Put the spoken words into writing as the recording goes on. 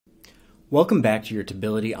Welcome back to your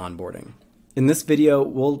Tability Onboarding. In this video,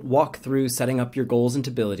 we'll walk through setting up your goals in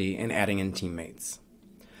Tability and adding in teammates.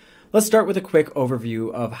 Let's start with a quick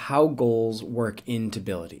overview of how goals work in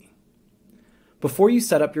Tability. Before you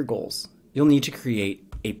set up your goals, you'll need to create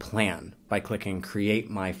a plan by clicking Create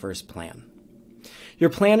My First Plan. Your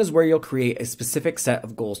plan is where you'll create a specific set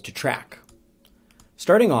of goals to track.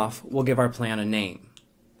 Starting off, we'll give our plan a name.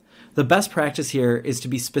 The best practice here is to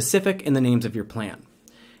be specific in the names of your plan.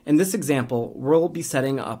 In this example, we'll be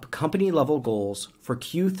setting up company-level goals for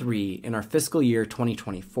Q3 in our fiscal year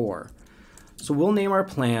 2024. So we'll name our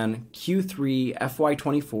plan Q3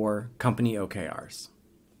 FY24 Company OKRs.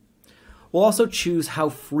 We'll also choose how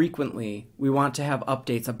frequently we want to have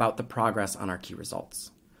updates about the progress on our key results.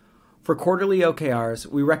 For quarterly OKRs,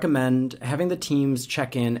 we recommend having the teams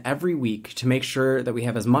check in every week to make sure that we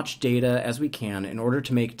have as much data as we can in order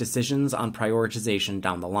to make decisions on prioritization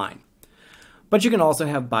down the line. But you can also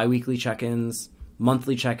have bi-weekly check-ins,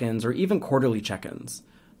 monthly check-ins, or even quarterly check-ins,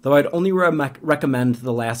 though I'd only recommend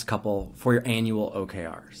the last couple for your annual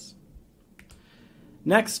OKRs.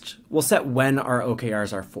 Next, we'll set when our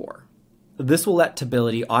OKRs are for. This will let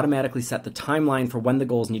Tability automatically set the timeline for when the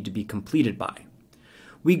goals need to be completed by.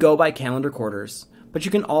 We go by calendar quarters, but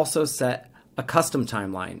you can also set a custom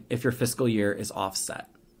timeline if your fiscal year is offset.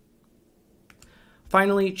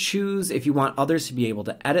 Finally, choose if you want others to be able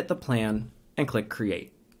to edit the plan and click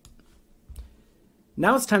Create.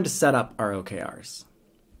 Now it's time to set up our OKRs.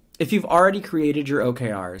 If you've already created your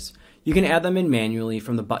OKRs, you can add them in manually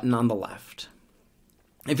from the button on the left.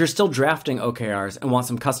 If you're still drafting OKRs and want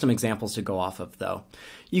some custom examples to go off of though,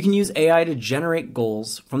 you can use AI to generate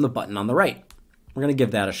goals from the button on the right. We're going to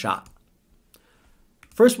give that a shot.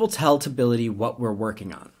 First, we'll tell Tability what we're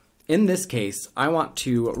working on. In this case, I want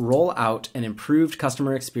to roll out an improved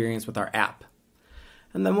customer experience with our app.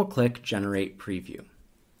 And then we'll click Generate Preview.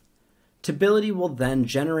 Tability will then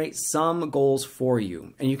generate some goals for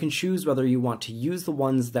you, and you can choose whether you want to use the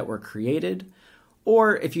ones that were created,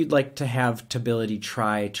 or if you'd like to have Tability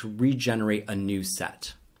try to regenerate a new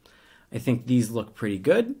set. I think these look pretty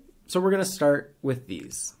good, so we're going to start with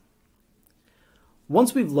these.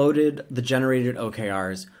 Once we've loaded the generated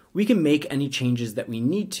OKRs, we can make any changes that we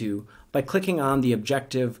need to by clicking on the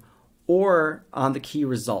objective or on the key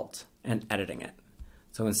result and editing it.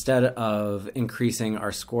 So instead of increasing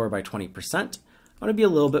our score by 20%, I want to be a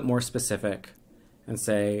little bit more specific and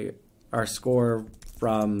say our score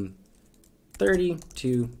from 30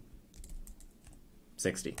 to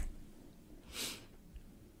 60.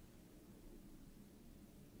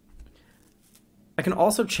 I can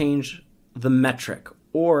also change the metric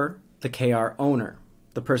or the KR owner,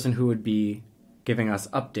 the person who would be giving us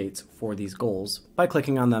updates for these goals, by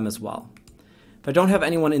clicking on them as well. If I don't have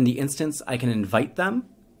anyone in the instance, I can invite them,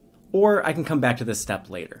 or I can come back to this step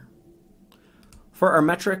later. For our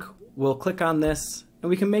metric, we'll click on this, and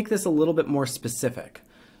we can make this a little bit more specific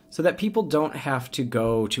so that people don't have to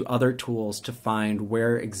go to other tools to find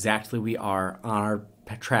where exactly we are on our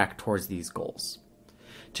track towards these goals.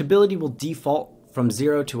 Tability will default from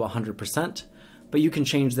 0 to 100%, but you can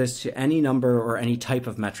change this to any number or any type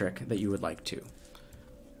of metric that you would like to.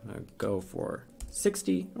 I'm going to go for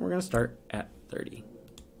 60, and we're going to start at 30.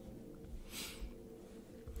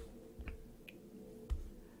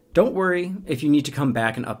 Don't worry if you need to come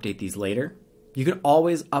back and update these later. You can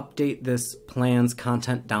always update this plan's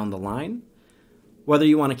content down the line. Whether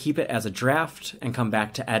you want to keep it as a draft and come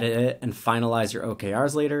back to edit it and finalize your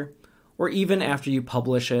OKRs later, or even after you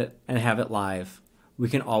publish it and have it live, we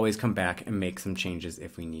can always come back and make some changes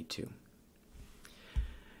if we need to.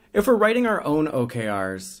 If we're writing our own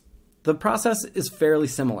OKRs, the process is fairly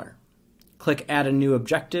similar. Click Add a New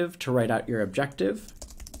Objective to write out your objective.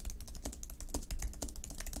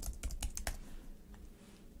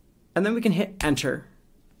 And then we can hit Enter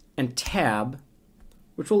and Tab,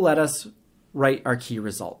 which will let us write our key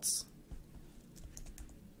results.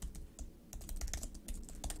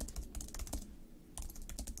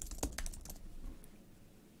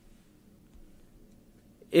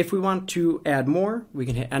 If we want to add more, we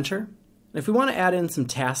can hit Enter. If we want to add in some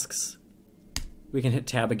tasks, we can hit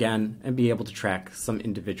Tab again and be able to track some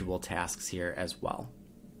individual tasks here as well.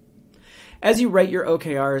 As you write your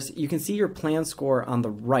OKRs, you can see your plan score on the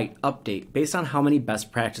right update based on how many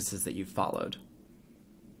best practices that you've followed.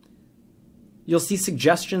 You'll see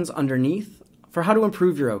suggestions underneath for how to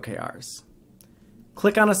improve your OKRs.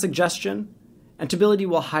 Click on a suggestion, and Tability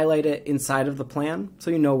will highlight it inside of the plan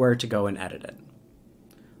so you know where to go and edit it.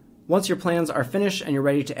 Once your plans are finished and you're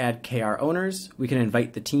ready to add KR owners, we can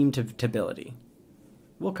invite the team to Tability.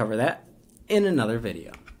 We'll cover that in another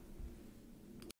video.